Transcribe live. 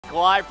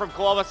Live from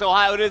Columbus,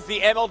 Ohio, it is the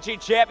MLG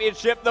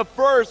Championship, the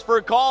first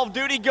for Call of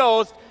Duty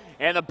Ghost,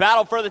 and the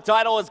battle for the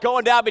title is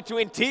going down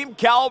between Team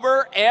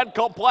Kaliber and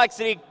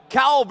compLexity.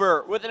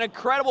 Kaliber, with an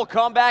incredible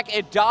comeback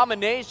and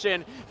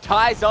domination,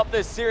 ties up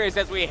this series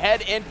as we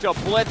head into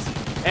Blitz.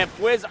 And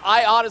Fwiz,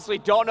 I honestly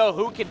don't know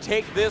who can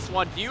take this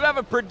one. Do you have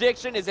a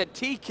prediction? Is it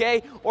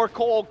TK or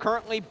Cole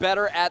currently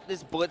better at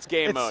this Blitz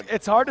game mode?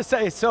 It's hard to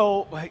say.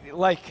 So,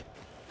 like,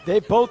 they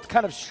both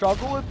kind of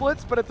struggle with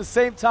Blitz, but at the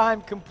same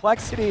time,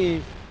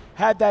 compLexity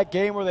had that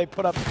game where they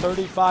put up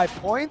 35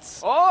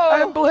 points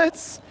in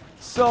Blitz.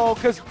 So,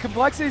 because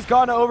compLexity's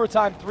gone to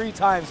overtime 3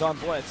 times on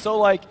Blitz. So,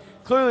 like,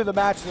 clearly the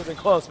matches have been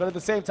close, but at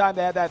the same time,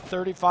 they had that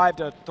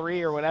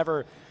 35-3 or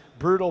whatever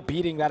brutal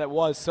beating that it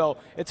was. So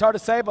it's hard to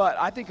say, but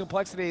I think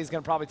compLexity is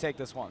going to probably take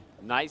this one.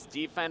 Nice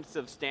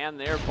defensive stand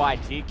there by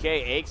TK.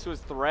 Aches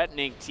was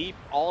threatening. Teep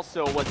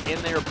also was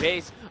in their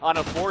base on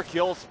a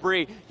 4-kill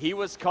spree. He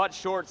was cut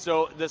short,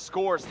 so the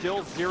score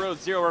still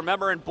 0-0.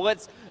 Remember, in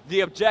Blitz, the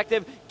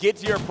objective, get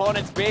to your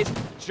opponent's base,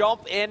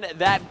 jump in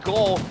that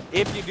goal.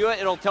 If you do it,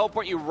 it'll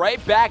teleport you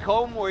right back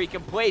home where you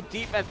can play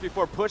defense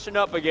before pushing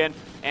up again.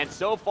 And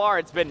so far,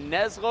 it's been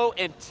Neslo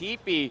and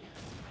Teepee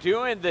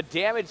doing the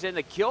damage in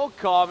the kill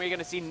column. You're going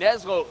to see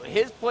Neslo,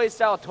 his play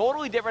style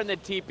totally different than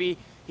Teepee.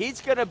 He's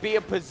going to be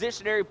a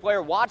positionary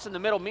player watching the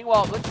middle.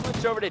 Meanwhile, let's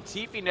switch over to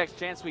Teepee next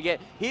chance we get.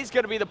 He's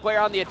going to be the player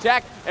on the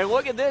attack. And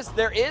look at this.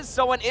 There is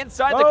someone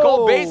inside the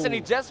gold base, and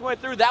he just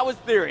went through. That was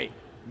Theory.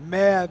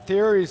 Man,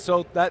 Theory.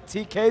 So that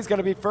TK is going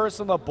to be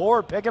first on the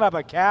board, picking up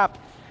a cap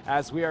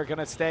as we are going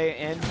to stay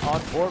in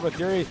on board with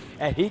Theory.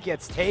 And he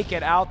gets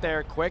taken out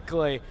there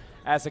quickly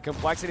as a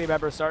compLexity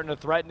member starting to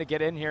threaten to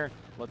get in here.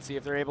 Let's see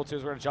if they're able to.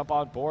 We're going to jump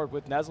on board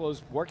with Neslo,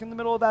 who's working in the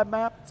middle of that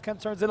map. It kind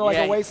of turns into like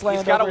a wasteland.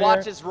 He's got to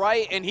watch his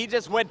right, and he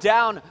just went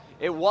down.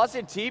 It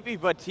wasn't Teepee,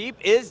 but Teep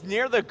is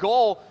near the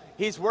goal.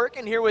 He's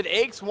working here with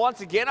Aches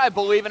once again, I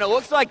believe, and it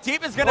looks like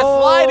Teep is going to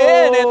slide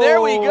in, and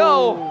there we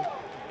go.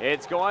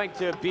 It's going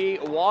to be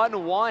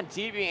 1-1.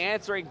 Teepee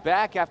answering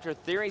back after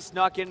Theory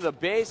snuck into the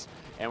base.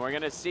 And we're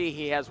going to see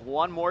he has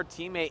one more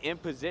teammate in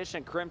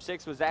position.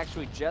 Crim6 was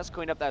actually just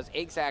cleaned up. That was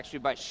Aches actually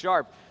by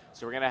Sharp.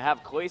 So we're going to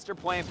have Clayster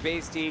playing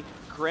base T.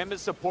 Krim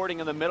is supporting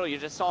in the middle. You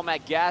just saw him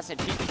at gas, and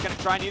Teepee's going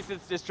to try and use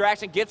this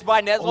distraction. Gets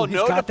by Neslo.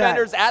 No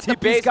defenders at the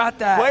base.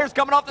 Players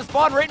coming off the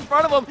spawn right in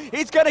front of him.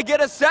 He's going to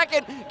get a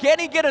second. Can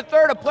he get a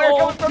third? A player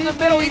coming from the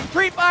middle. He's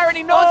pre-firing.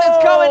 He knows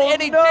it's coming,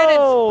 and he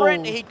didn't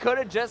sprint. He could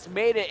have just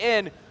made it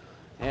in.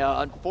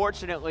 Yeah,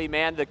 unfortunately,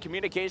 man, the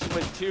communication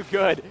was too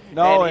good,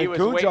 and he was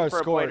waiting for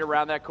a play to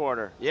round that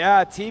corner.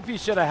 Yeah, Teepee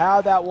should have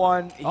had that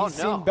one. He's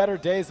seen better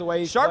days the way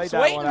he's played that one.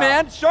 Sharp's waiting,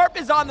 man. Sharp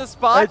is on the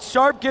spot. And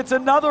Sharp gets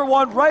another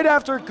one right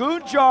after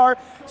Gunjar.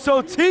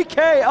 So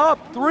TK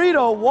up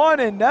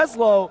 3-1, and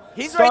Neslo.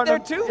 He's right there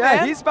too, man.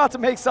 Yeah, he's about to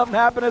make something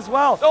happen as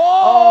well.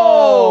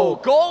 Oh!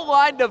 Goal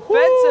line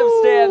defensive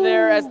stand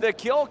there as the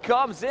kill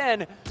comes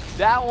in.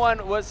 That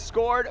one was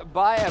scored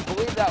by, I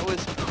believe that was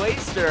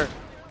Clayster.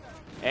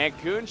 And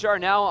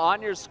Gunjar now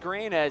on your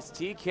screen as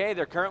TK.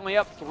 They're currently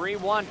up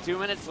 3-1, 2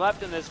 minutes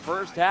left in this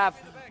first half.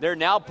 They're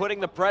now putting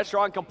the pressure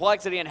on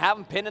compLexity and have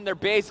them pinned in their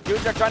base.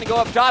 Gunjar trying to go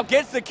up top,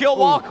 gets the kill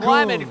while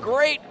climbing.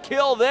 Great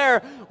kill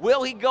there.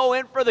 Will he go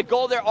in for the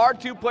goal? There are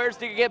 2 players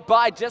to get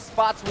by, just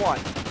spots one.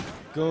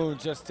 Goon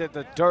just did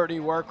the dirty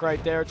work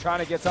right there,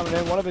 trying to get something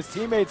in. One of his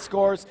teammates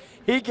scores.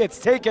 He gets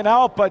taken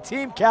out, but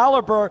Team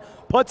Kaliber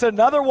puts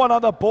another one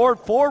on the board.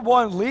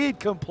 4-1 lead.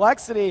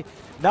 compLexity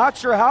not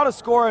sure how to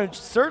score and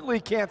certainly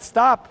can't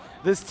stop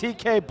this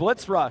TK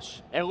blitz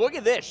rush. And look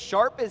at this.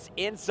 Sharp is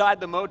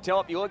inside the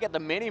motel. If you look at the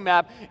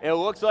mini-map, it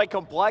looks like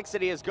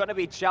compLexity is going to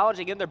be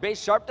challenging in their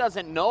base. Sharp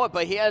doesn't know it,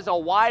 but he has a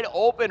wide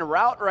open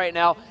route right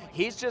now.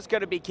 He's just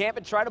going to be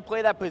camping, trying to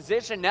play that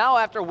position. Now,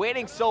 after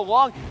waiting so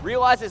long,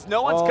 realizes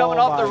no one's coming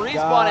off the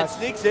respawn and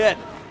sneaks in.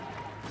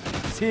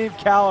 Team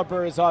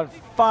Kaliber is on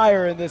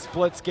fire in this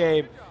blitz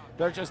game.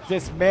 They're just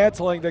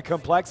dismantling the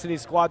compLexity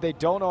squad. They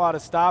don't know how to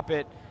stop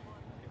it.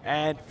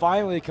 And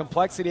finally,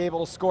 compLexity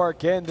able to score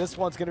again. This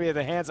one's going to be in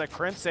the hands of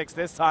Crim6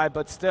 this time,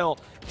 but still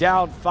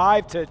down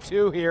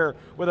 5-2 here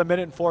with 1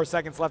 minute and 4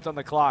 seconds left on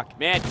the clock.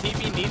 Man,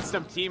 Teepee needs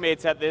some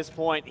teammates at this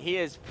point. He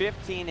is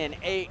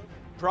 15-8.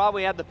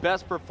 Probably had the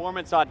best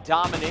performance on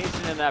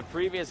domination in that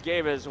previous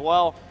game as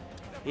well.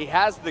 He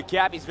has the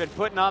cap. He's been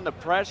putting on the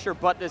pressure,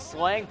 but the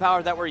slaying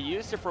power that we're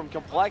used to from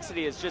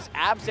compLexity is just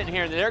absent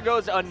here. And there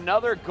goes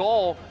another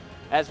goal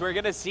as we're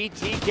going to see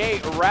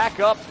TK rack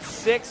up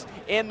 6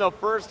 in the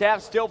first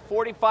half. Still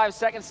 45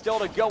 seconds still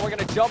to go. We're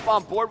going to jump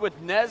on board with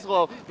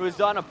Neslo, who has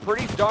done a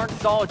pretty darn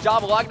solid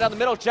job of locking down the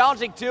middle.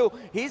 Challenging too.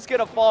 He's going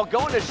to fall.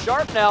 Going to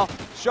Sharp now.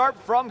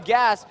 Sharp from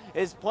gas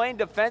is playing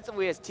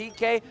defensively as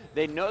TK.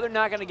 They know they're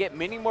not going to get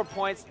many more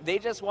points. They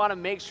just want to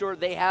make sure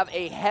they have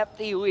a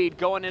hefty lead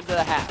going into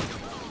the half.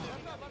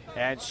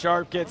 And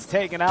Sharp gets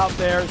taken out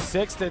there,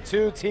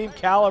 6-2, Team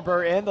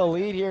Kaliber in the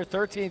lead here,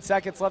 13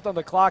 seconds left on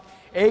the clock.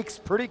 Aches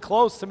pretty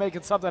close to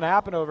making something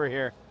happen over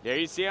here. There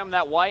you see him,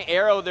 that white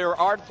arrow. There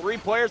are 3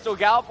 players to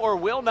look out for,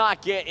 will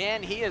not get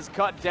in. He is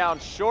cut down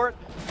short.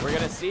 We're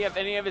gonna see if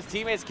any of his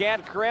teammates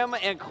can. Krim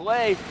and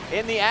Clay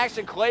in the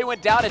action. Clay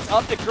went down, it's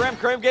up to Krim.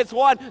 Krim gets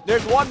 1,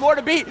 there's 1 more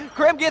to beat.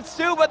 Krim gets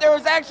 2, but there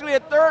was actually a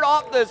 3rd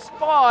off the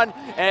spawn,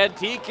 and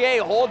TK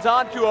holds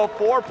on to a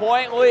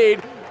 4-point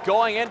lead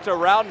going into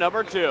round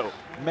number 2.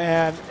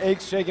 Man,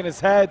 Aches shaking his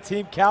head.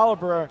 Team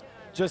Kaliber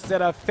just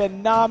did a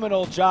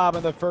phenomenal job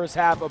in the first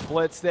half of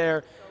Blitz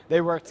there. They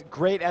worked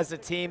great as a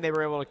team. They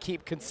were able to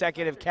keep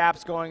consecutive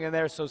caps going in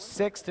there. So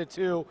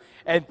 6-2,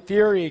 and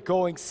Theory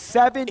going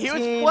 17. He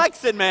was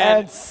flexing, man.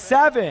 And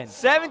 7.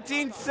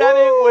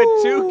 17-7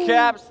 with 2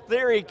 caps.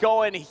 Theory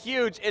going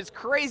huge. It's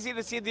crazy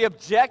to see the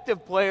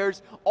objective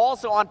players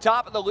also on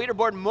top of the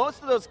leaderboard.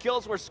 Most of those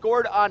kills were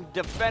scored on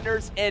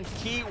defenders and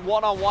key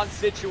one-on-one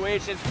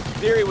situations.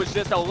 Theory was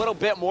just a little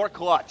bit more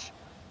clutch.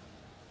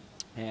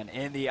 And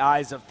in the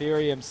eyes of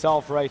Theory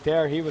himself right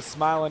there, he was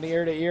smiling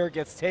ear to ear,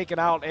 gets taken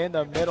out in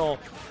the middle.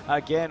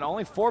 Again,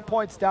 only 4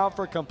 points down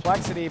for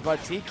complexity, but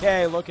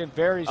TK looking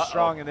very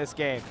strong in this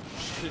game.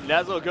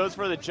 Neslo goes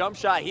for the jump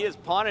shot. He is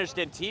punished,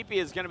 and TP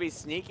is going to be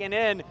sneaking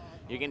in.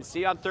 You can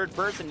see on 3rd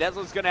person,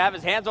 Neslo's going to have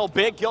his hands on.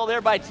 Big kill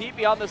there by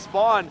TP on the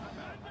spawn.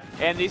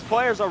 And these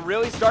players are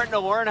really starting to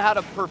learn how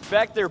to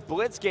perfect their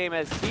blitz game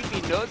as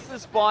TP knows the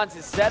spawns,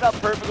 is set up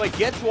perfectly,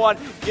 gets 1,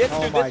 gets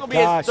 2. This will be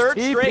his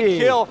 3rd straight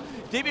kill.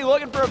 TP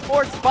looking for a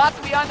 4th, spots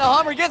behind the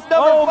Hummer, gets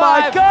number 5.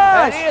 My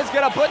gosh! And he is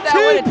going to put that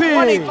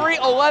one at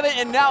 23-11,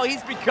 and now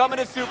he's becoming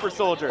a super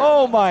soldier.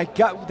 Oh my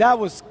God, that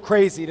was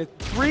crazy. The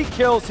 3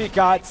 kills he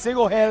got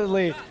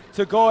single-handedly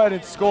to go ahead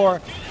and score.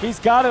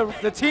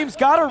 The team's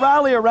got to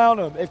rally around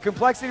him if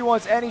complexity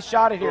wants any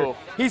shot at here. Ooh.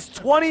 He's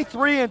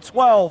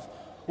 23-12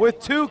 with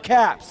 2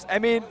 caps. I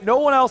mean, no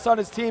one else on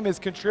his team is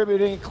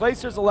contributing.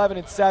 Clayster's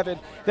 11-7.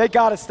 They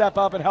got to step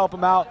up and help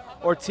him out,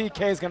 or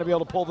TK is going to be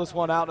able to pull this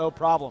one out no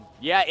problem.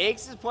 Yeah,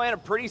 Aches is playing a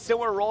pretty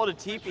similar role to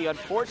TP.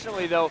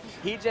 Unfortunately, though,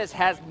 he just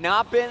has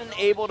not been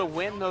able to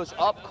win those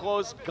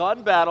up-close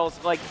gun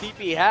battles like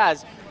TP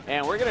has.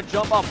 And we're going to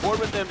jump on board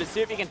with him to see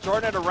if he can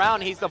turn it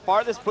around. He's the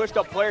farthest pushed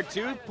up player.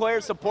 2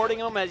 players supporting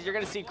him, as you're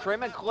going to see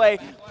Krim and Clay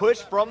push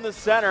from the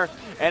center.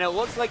 And it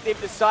looks like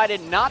they've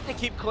decided not to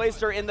keep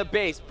Clayster in the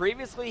base.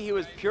 Previously, he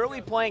was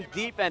purely playing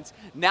defense.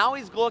 Now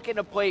he's looking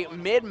to play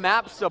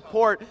mid-map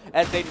support,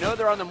 as they know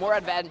they're on the more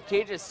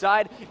advantageous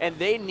side, and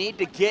they need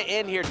to get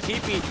in here.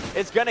 TP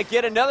is going to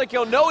get another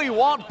kill. No, he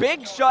won't.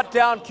 Big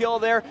shutdown kill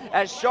there,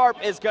 as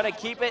Sharp is going to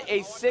keep it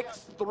a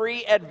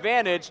 6-3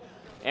 advantage.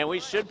 And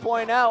we should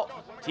point out,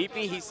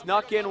 TP, he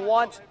snuck in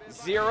once,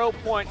 0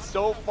 points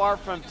so far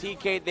from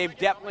TK. They've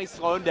definitely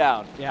slowed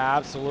down. Yeah,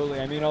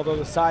 absolutely. I mean, although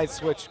the side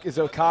switch is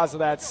a cause of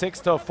that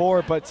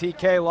 6-4, but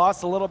TK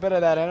lost a little bit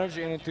of that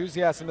energy and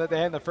enthusiasm that they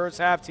had in the first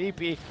half.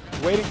 TP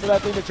waiting for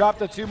that thing to drop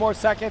to 2 more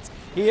seconds.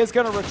 He is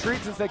going to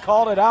retreat since they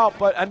called it out,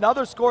 but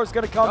another score is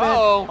going to come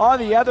in on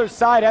the other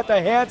side at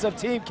the hands of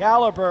Team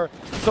Kaliber.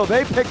 So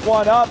they pick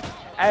one up,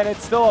 and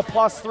it's still a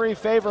 +3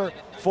 favor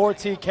for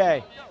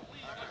TK.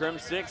 Krim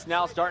 6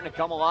 now starting to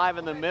come alive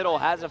in the middle,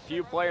 has a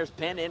few players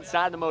pinned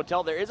inside the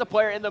motel. There is a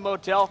player in the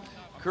motel.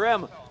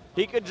 Krim,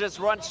 he could just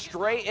run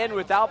straight in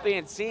without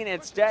being seen.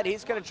 Instead,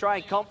 he's going to try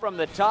and come from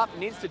the top.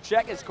 Needs to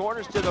check his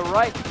corners to the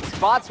right.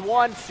 Spots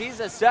 1, sees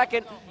a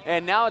 2nd,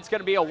 and now it's going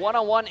to be a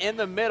 1-on-1 in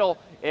the middle.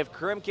 If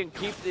Krim can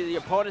keep the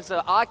opponents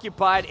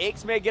occupied,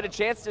 Aches may get a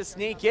chance to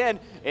sneak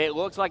in. It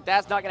looks like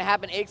that's not going to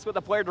happen. Aches with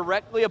a player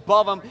directly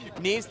above him.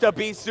 Needs to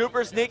be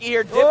super sneaky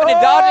here. Dipping and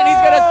dodging. He's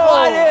going to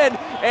slide in.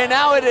 And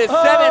now it is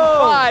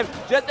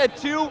 7-5. Just a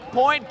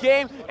 2-point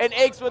game. And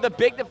Aches with a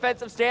big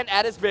defensive stand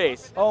at his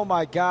base. Oh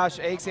my gosh.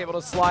 Aches able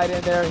to slide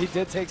in there. He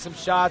did take some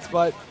shots,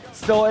 but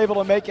still able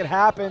to make it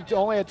happen.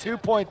 Only a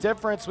 2-point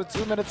difference with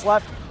 2 minutes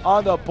left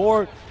on the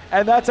board.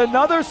 And that's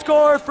another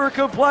score for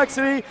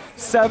complexity,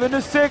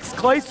 7-6.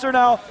 Clayster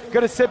now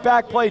going to sit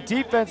back, play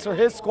defense for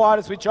his squad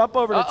as we jump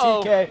over to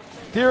TK.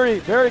 Theory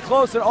very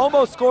close and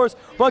almost scores,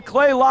 but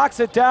Clay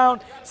locks it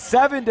down,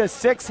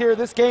 7-6 here.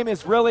 This game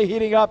is really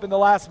heating up in the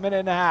last minute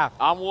and a half.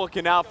 I'm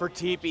looking out for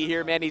TP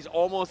here, man. He's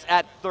almost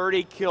at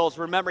 30 kills.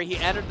 Remember, he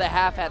entered the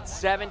half at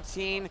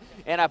 17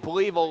 and I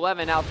believe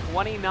 11. Now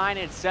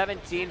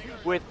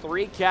 29-17 with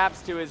 3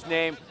 caps to his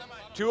name.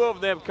 2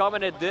 of them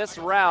coming in this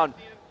round.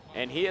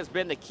 And he has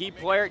been the key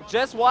player.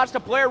 Just watched a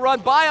player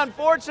run by,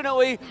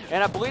 unfortunately.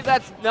 And I believe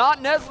that's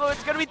not Neslo.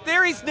 It's going to be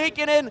Theory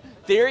sneaking in.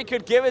 Theory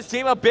could give his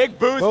team a big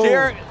boost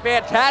here.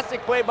 Fantastic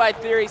play by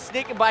Theory.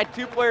 Sneaking by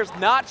 2 players,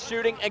 not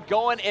shooting, and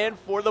going in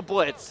for the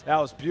blitz. That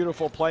was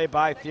beautiful play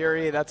by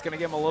Theory. That's going to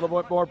give him a little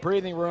bit more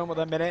breathing room with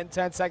 1 minute and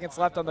 10 seconds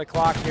left on the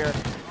clock here.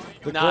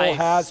 The goal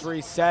has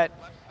reset.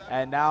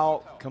 And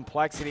now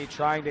complexity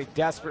trying to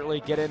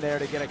desperately get in there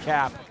to get a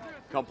cap.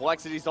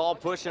 compLexity's all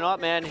pushing up,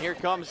 man. Here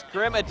comes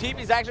Krim, and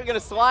TP's actually going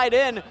to slide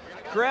in.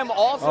 Krim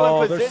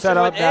also in position they're set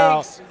up with now.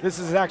 Eggs. This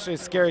is actually a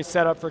scary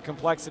setup for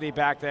compLexity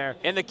back there.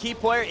 And the key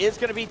player is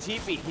going to be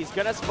TP. He's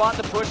going to spot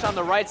the push on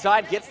the right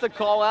side, gets the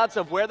call-outs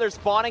of where they're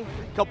spawning.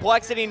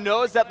 compLexity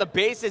knows that the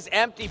base is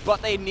empty,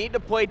 but they need to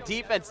play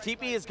defense.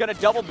 TP is going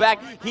to double back.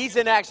 He's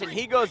in action.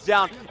 He goes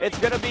down. It's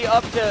going to be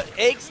up to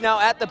Eggs now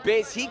at the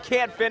base. He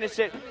can't finish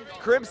it.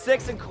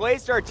 Crib6 and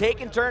Kaliber are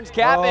taking turns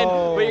capping,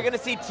 but you're going to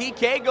see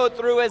TK go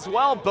through as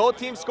well. Both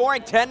teams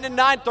scoring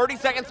 10-9, 30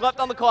 seconds left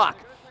on the clock.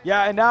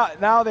 Yeah, and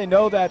now they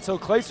know that, so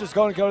Kaliber's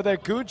going to go to there.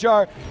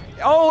 Gujar,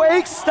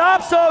 Aches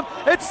stops him.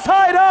 It's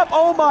tied up.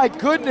 Oh my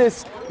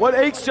goodness, what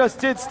Aches just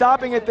did,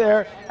 stopping it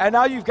there. And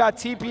now you've got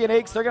TP and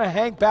Aches. They're going to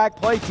hang back,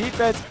 play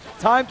defense.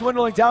 Time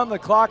dwindling down the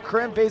clock.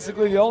 Krim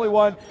basically the only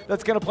one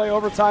that's going to play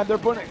overtime. They're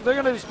going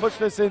to just push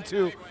this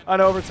into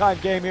an overtime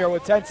game here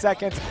with 10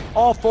 seconds.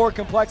 All 4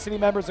 compLexity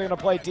members are going to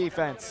play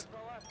defense.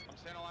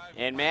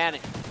 And man,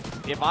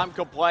 if I'm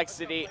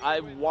compLexity, I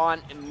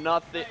want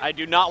nothing. I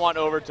do not want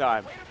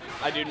overtime.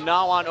 I do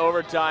not want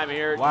overtime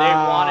here. Wow.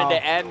 They wanted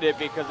to end it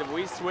because if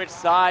we switch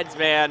sides,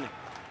 man,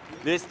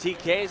 this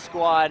TK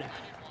squad,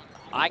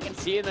 I can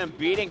see them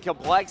beating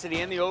compLexity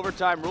in the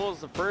overtime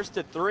rules, the first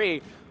to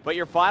 3. But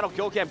your final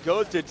kill cam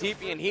goes to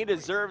TP, and he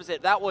deserves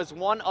it. That was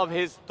one of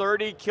his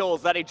 30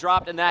 kills that he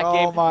dropped in that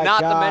game,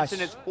 not to mention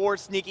his 4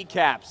 sneaky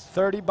caps.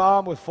 30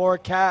 bomb with 4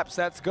 caps.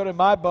 That's good in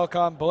my book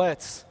on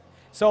Blitz.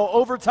 So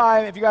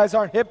overtime, if you guys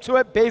aren't hip to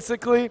it,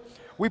 basically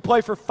we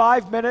play for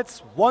 5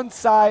 minutes, one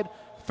side,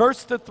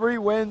 first to 3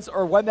 wins,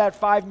 or when that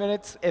 5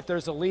 minutes, if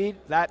there's a lead,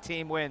 that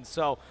team wins.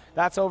 So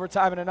that's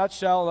overtime in a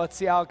nutshell. Let's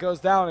see how it goes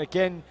down.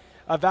 Again,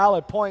 a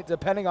valid point,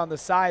 depending on the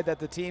side that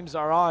the teams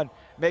are on,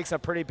 makes a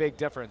pretty big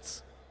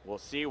difference. We'll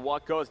see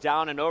what goes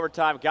down in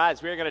overtime.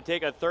 Guys, we're going to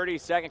take a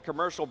 30-second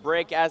commercial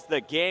break as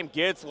the game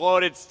gets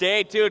loaded.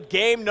 Stay tuned.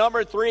 Game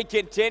number 3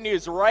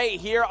 continues right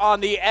here on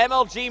the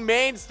MLG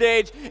main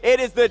stage. It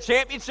is the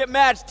championship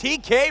match,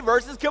 TK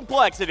versus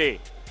compLexity.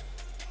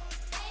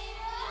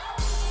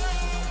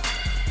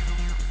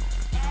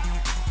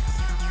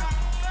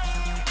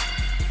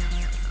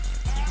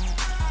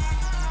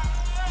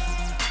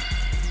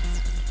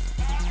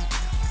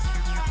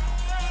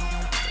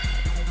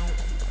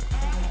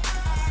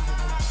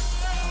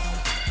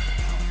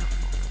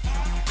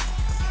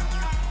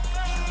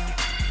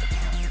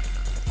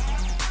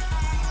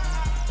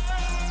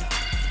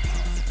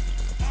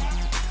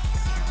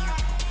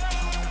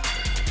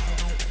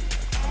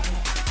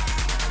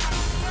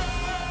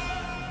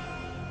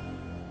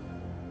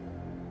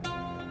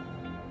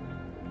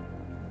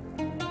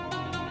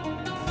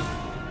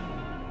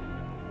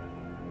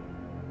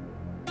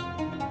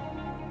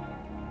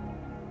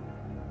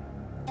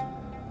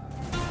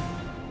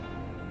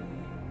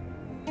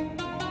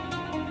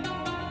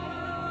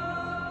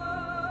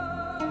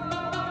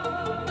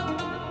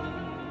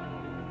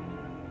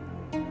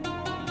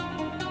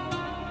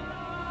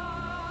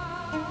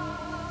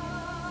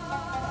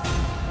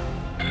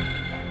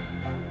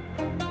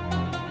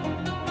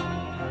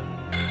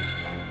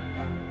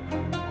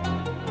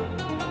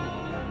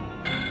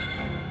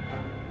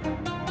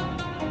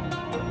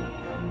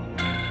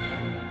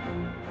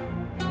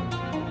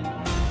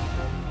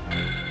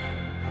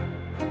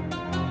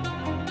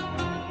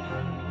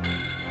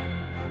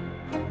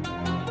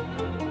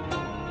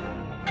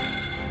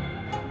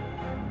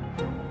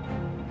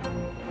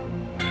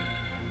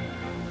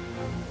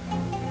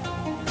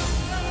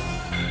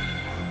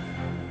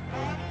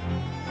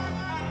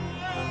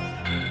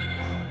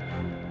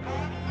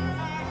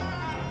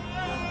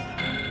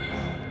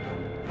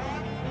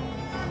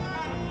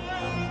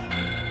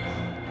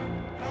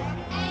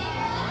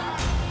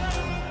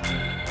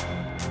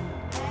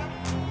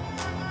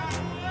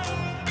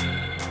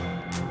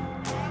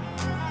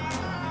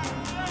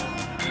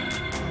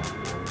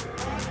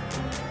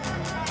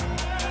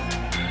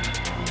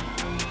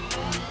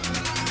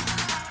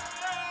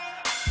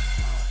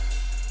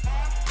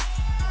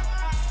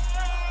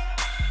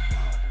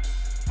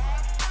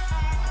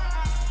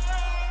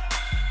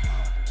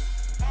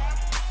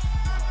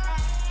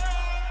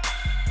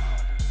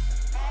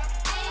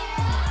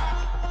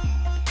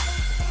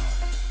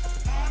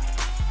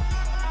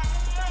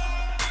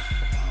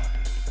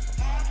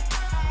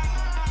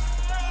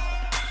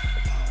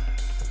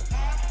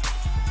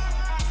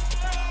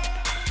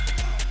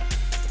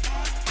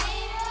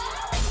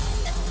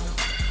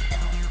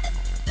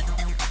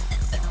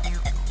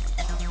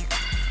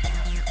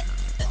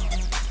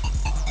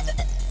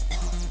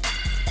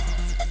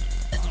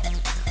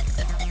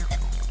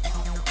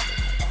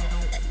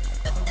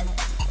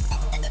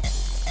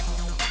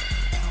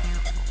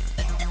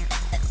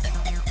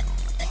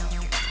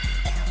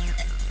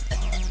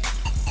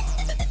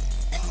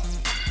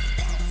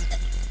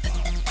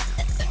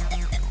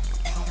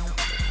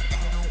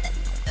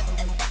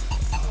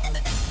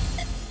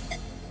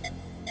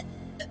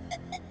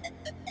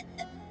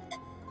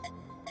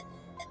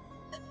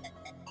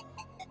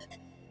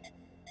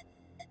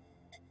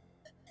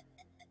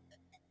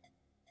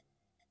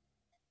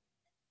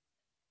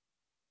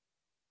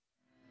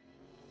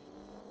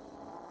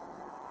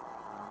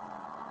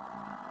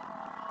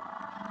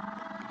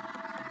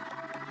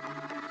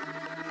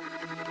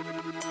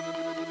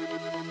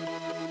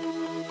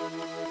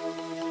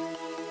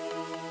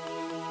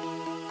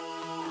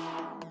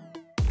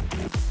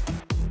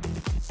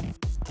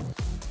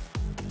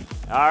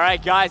 All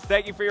right, guys,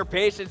 thank you for your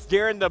patience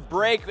during the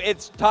break.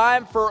 It's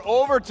time for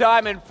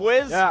overtime, and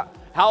Fwiz,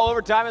 how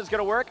overtime is going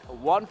to work?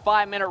 1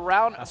 5-minute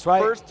round. That's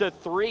right. First to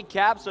 3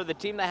 caps, so the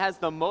team that has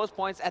the most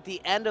points at the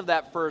end of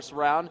that first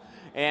round.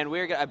 And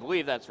we're going to, I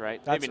believe that's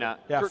right. Maybe not.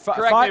 Yeah,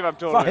 correct me if I'm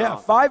totally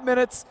wrong. 5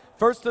 minutes,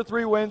 first to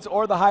 3 wins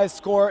or the highest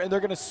score, and they're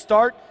going to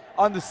start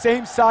on the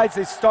same sides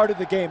they started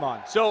the game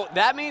on. So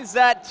that means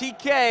that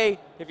TK,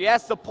 if you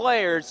ask the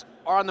players,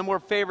 are on the more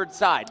favored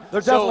side.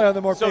 They're definitely on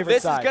the more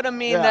favorite side. So this is going to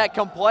mean that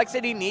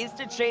compLexity needs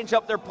to change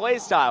up their play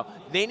style.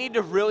 They need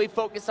to really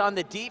focus on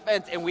the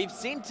defense, and we've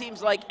seen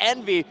teams like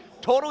Envy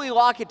totally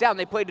lock it down.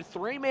 They played a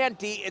 3-man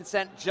D and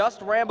sent just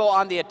Rambo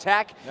on the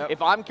attack.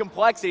 If I'm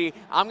compLexity,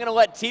 I'm going to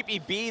let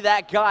TP be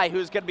that guy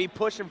who's going to be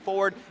pushing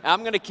forward, and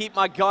I'm going to keep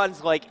my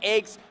guns like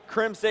Aches,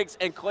 Crim6,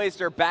 and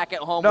Clayster back at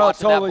home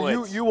watching that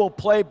blitz. You will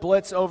play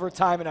blitz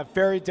overtime in a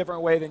very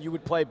different way than you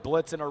would play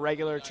blitz in a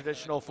regular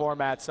traditional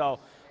format. So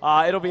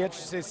it'll be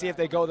interesting to see if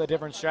they go with a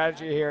different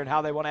strategy here and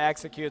how they want to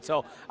execute.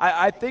 So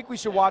I think we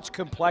should watch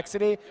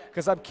compLexity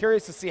because I'm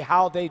curious to see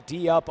how they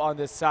D up on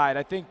this side.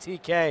 I think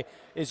TK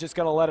is just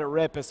going to let it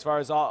rip as far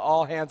as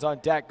all hands on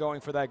deck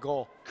going for that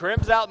goal.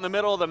 Crim's out in the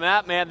middle of the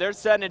map, man. They're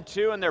sending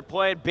 2, and they're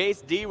playing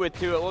base D with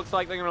 2. It looks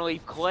like they're going to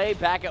leave Clay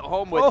back at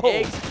home with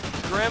Eggs.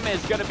 Crim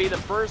is going to be the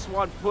first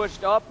one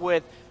pushed up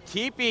with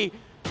TP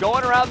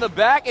going around the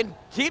back, and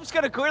Teep's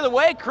going to clear the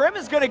way. Crim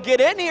is going to get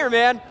in here,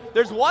 man.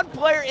 There's one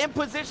player in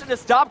position to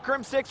stop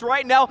Crim6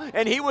 right now,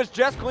 and he was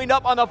just cleaned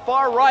up on the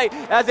far right,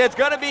 as it's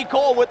going to be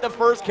Cole with the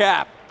first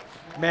cap.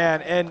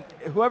 Man, and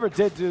whoever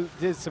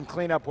did some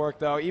cleanup work,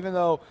 though, even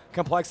though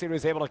compLexity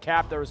was able to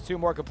cap, there was 2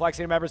 more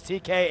compLexity members.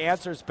 TK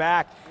answers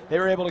back. They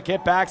were able to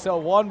get back,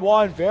 so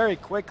 1-1 very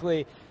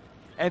quickly.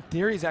 And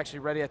Theory's actually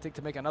ready, I think,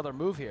 to make another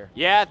move here.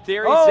 Yeah,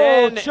 Theory's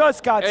in.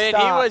 Just got stopped. And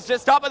he was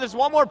just stopped, but there's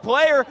one more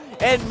player.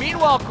 And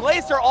meanwhile,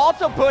 Clayster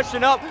also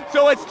pushing up.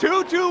 So it's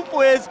 2-2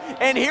 Fwiz.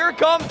 And here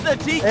comes the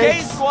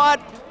TK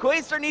squad.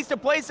 Clayster needs to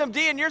play some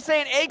D, and you're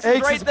saying Aches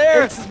is right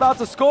there. Aches is about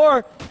to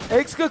score.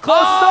 Aches could close.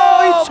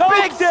 Oh, he choked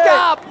big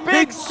stop.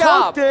 Big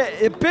stop.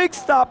 A big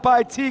stop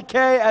by TK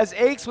as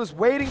Aches was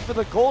waiting for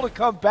the goal to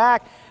come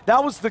back.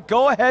 That was the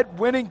go-ahead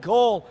winning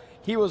goal.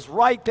 He was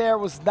right there,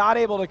 was not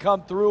able to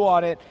come through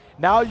on it.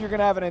 Now you're going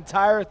to have an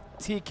entire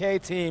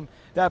TK team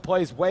that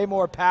plays way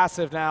more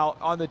passive now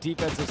on the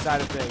defensive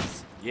side of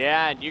things.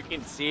 Yeah, and you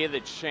can see the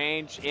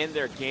change in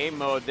their game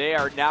mode. They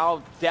are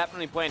now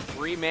definitely playing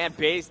 3-man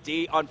base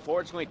D.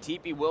 Unfortunately,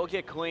 TP will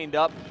get cleaned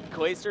up.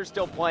 Clayster's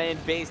still playing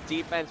base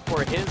defense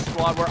for his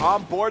squad. We're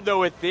on board,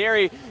 though, with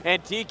Theory,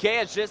 and TK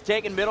has just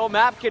taken middle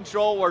map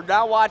control. We're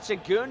now watching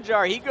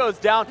Gunjar. He goes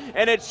down,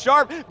 and it's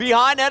Sharp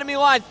behind enemy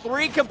lines.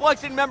 3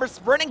 compLexity members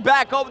sprinting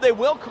back home. They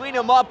will clean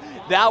him up.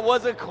 That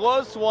was a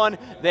close one.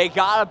 They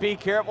got to be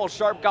careful.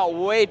 Sharp got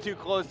way too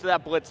close to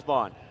that blitz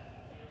spawn.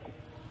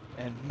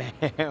 And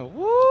man,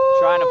 woo,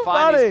 trying to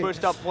find these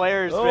pushed up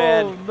players,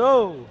 man. Oh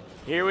no.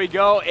 Here we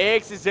go.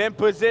 Aches is in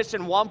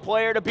position. 1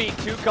 player to beat.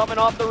 2 coming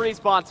off the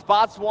respawn.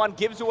 Spots 1,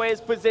 gives away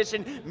his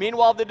position.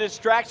 Meanwhile, the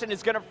distraction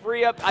is going to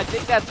free up. I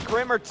think that's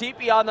Crim or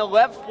TP on the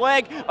left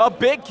flank. A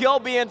big kill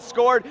being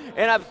scored,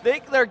 and I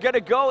think they're going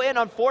to go in.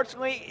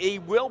 Unfortunately, he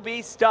will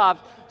be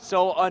stopped.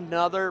 So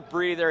another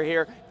breather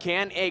here.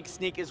 Can Aches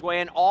sneak his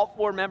way in? All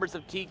 4 members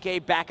of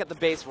TK back at the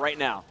base right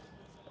now.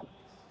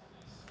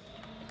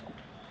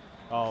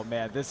 Oh,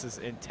 man, this is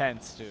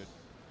intense, dude.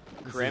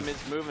 Crim is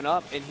moving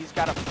up, and he's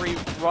got a free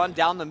run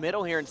down the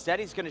middle here.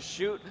 Instead, he's going to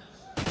shoot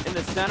in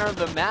the center of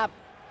the map.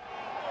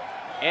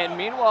 And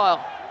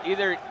meanwhile,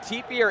 either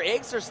TP or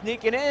Aches are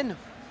sneaking in.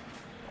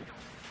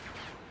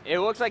 It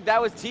looks like that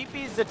was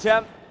TP's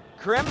attempt.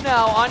 Crim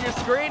now on your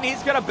screen.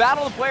 He's going to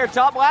battle the player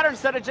top ladder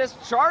instead of just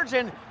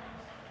charging.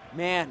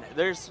 Man,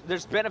 there's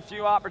been a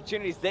few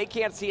opportunities. They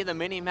can't see the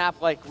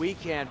mini-map like we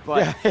can,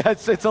 but... Yeah,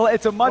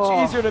 it's a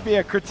much easier to be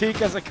a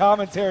critique as a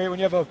commentary when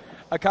you have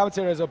a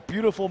commentator that has a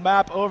beautiful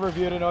map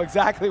overview to know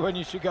exactly when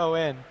you should go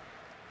in.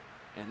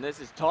 And this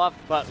is tough,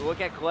 but look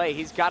at Clay.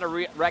 He's got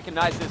to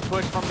recognize this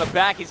push from the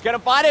back. He's going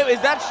to find it.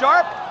 Is that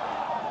Sharp?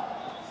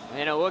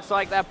 And it looks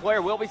like that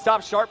player will be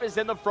stopped. Sharp is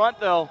in the front,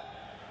 though.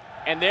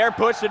 And they're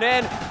pushing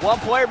in. 1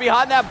 player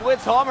behind that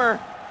blitz Hummer.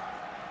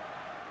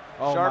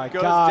 Oh Sharp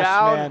goes gosh,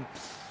 down. Man.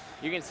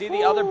 You can see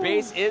the other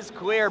base is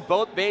clear.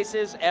 Both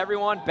bases,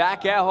 everyone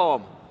back at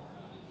home.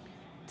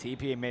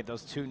 TP made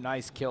those 2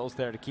 nice kills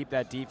there to keep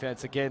that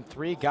defense. Again,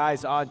 3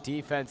 guys on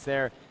defense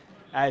there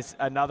as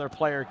another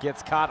player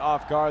gets caught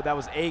off guard. That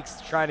was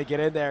Aches trying to get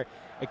in there.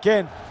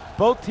 Again,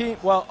 both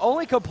teams, well,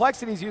 only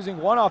compLexity is using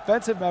 1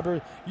 offensive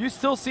member. You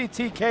still see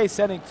TK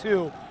sending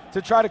 2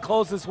 to try to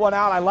close this one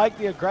out. I like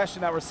the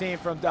aggression that we're seeing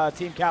from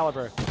Team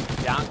Kaliber.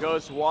 Down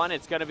goes 1.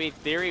 It's going to be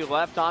Theory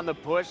left on the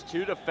push.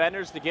 2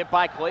 defenders to get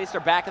by.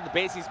 Clayster back at the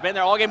base. He's been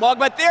there all game long,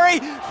 but Theory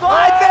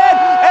slides in,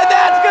 and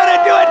that's going to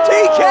do it.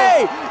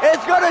 TK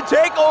is going to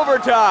take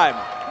overtime.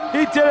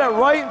 He did it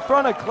right in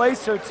front of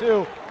Clayster,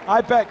 too. I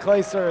bet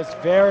Clayster is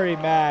very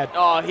mad.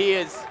 Oh, he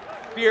is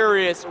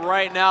furious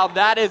right now.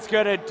 That is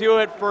going to do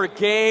it for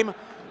game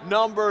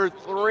number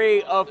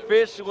 3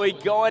 officially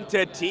going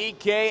to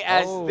TK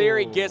as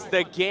Theory gets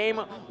the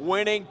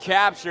game-winning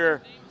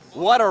capture.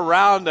 What a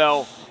round,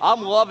 though.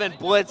 I'm loving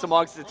Blitz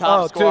amongst the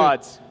top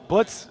squads.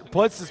 Dude,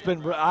 Blitz has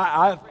been,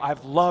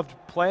 I've loved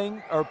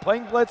playing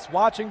Blitz,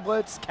 watching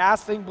Blitz,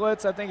 casting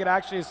Blitz. I think it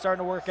actually is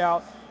starting to work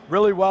out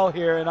really well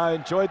here, and I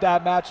enjoyed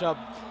that matchup.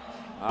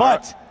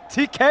 But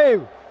TK,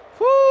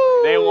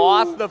 woo! They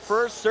lost the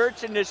first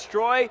search and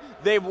destroy.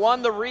 They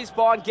won the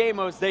respawn game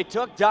modes. They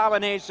took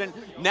domination.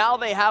 Now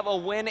they have a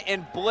win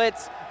in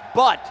Blitz,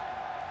 but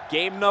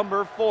game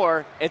number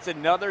 4, it's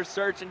another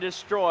search and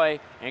destroy,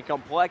 and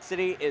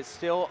compLexity is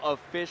still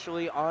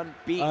officially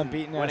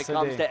unbeaten when it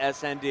comes to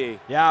SND.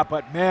 Yeah,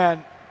 but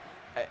man,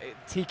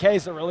 TK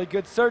is a really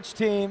good search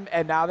team,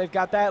 and now they've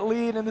got that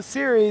lead in the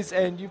series,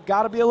 and you've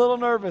got to be a little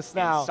nervous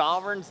now. And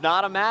Sovereign's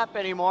not a map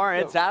anymore.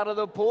 It's out of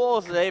the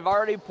pool, so they've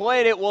already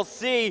played it. We'll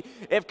see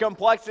if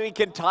compLexity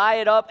can tie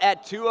it up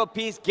at 2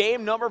 apiece.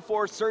 Game number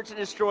 4, search and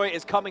destroy,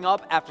 is coming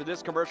up after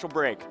this commercial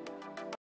break.